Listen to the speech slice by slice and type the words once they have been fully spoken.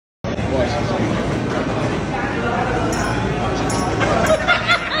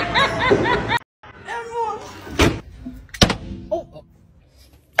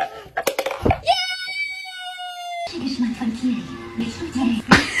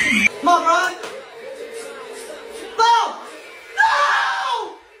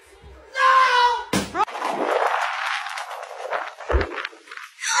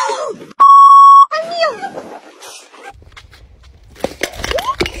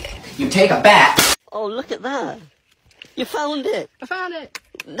You take a bat. Oh, look at that. You found it. I found it.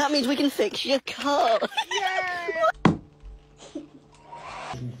 That means we can fix your car.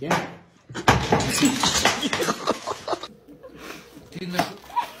 Yeah.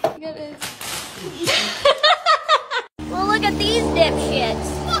 Well, look at these dipshits.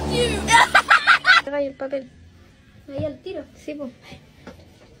 Fuck you. Ahí el papel. Ahí al tiro. Sí, po.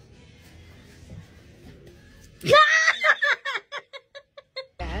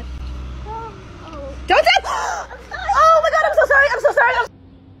 Don't touch! Oh my god, I'm so sorry. I'm so sorry.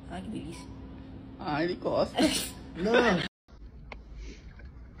 Ay, qué bilis. Ay, di costa. No.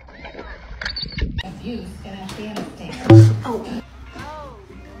 Abuse in Afghanistan. Oh.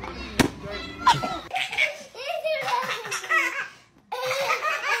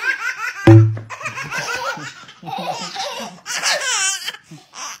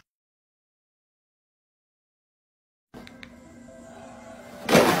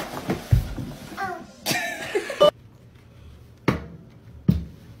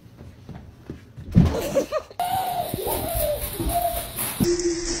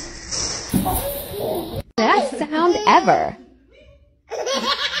 Best sound ever.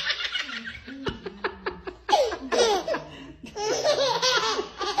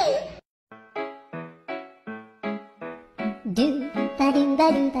 Do ba do ba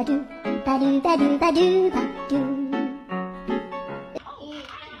do ba do ba do ba do ba do ba do.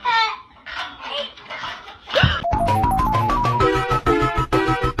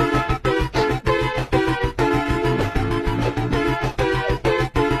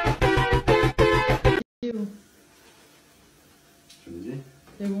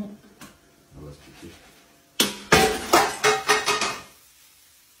 They won't.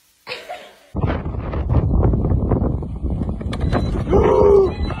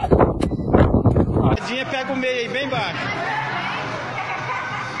 Pega o meio aí, bem baixo.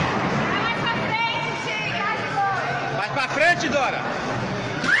 Mais pra frente, Dora.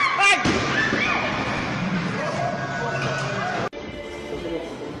 Ai!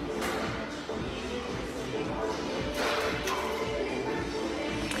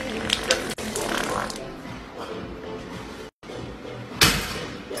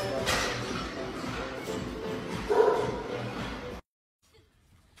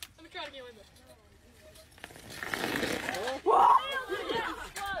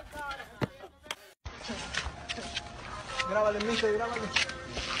 Grábale, mister, grábale.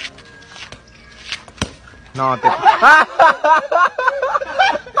 No, te...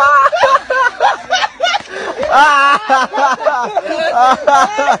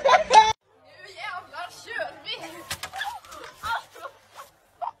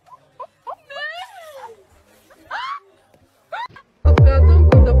 Ты о том,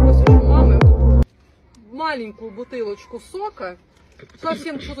 когда просишь у мамы маленькую бутылочку сока,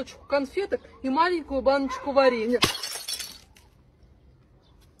 совсем чуточку конфеток и маленькую баночку варенья.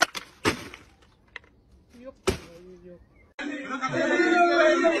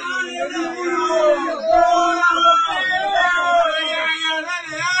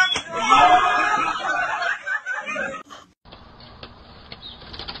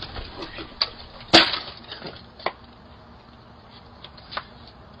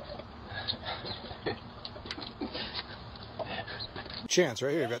 Chance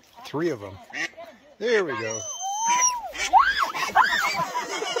right here. Got 3 of them. There we go.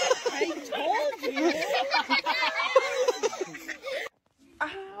 I told you.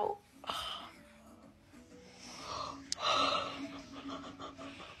 Ow.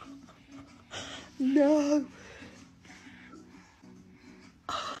 No.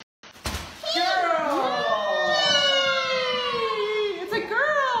 It's a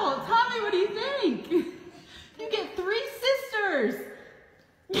girl! Tommy, what do you think? You get 3 sisters!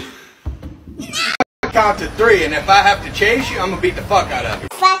 Count to 3, and if I have to chase you, I'm gonna beat the fuck out of you.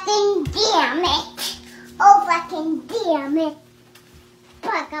 Fucking damn it. Oh, fucking damn it.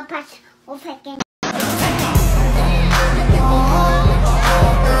 Fucking pass. Oh, fucking.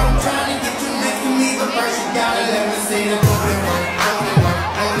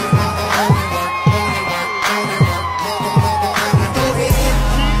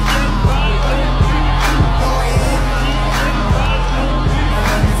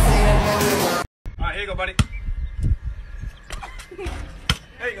 Alright, here you go, buddy.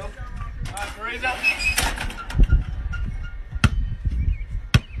 There you go. Alright, raise up.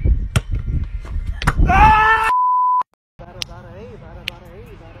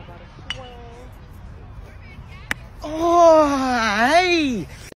 Oh, hey!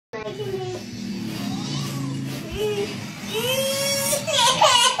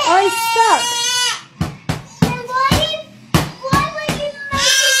 I suck. Why would you make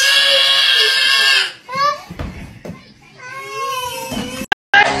me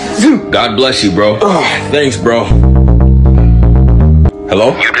God bless you, bro. Thanks, bro.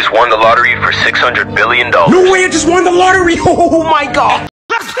 Hello? You just won the lottery for $600 billion. No way, I just won the lottery! Oh my god!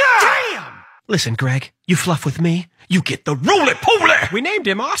 Damn! Listen, Greg, you fluff with me, you get the roly-poly! We named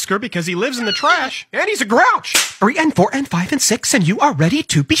him Oscar because he lives in the trash, and he's a grouch. 3 and 4 and 5 and 6, and you are ready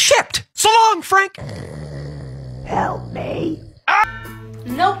to be shipped. So long, Frank! Help me.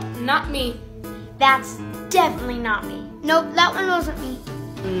 Nope, not me. That's definitely not me. Nope, that one wasn't me.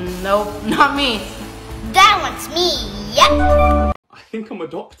 Nope, not me. That one's me. Yep. I think I'm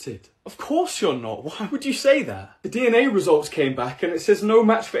adopted. Of course you're not. Why would you say that? The DNA results came back and it says no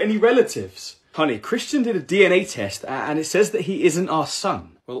match for any relatives. Honey, Christian did a DNA test and it says that he isn't our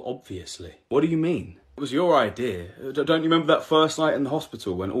son. Well, obviously. What do you mean? It was your idea. Don't you remember that first night in the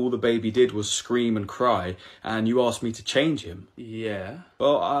hospital when all the baby did was scream and cry and you asked me to change him? Yeah.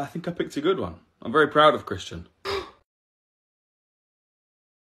 Well, I think I picked a good one. I'm very proud of Christian.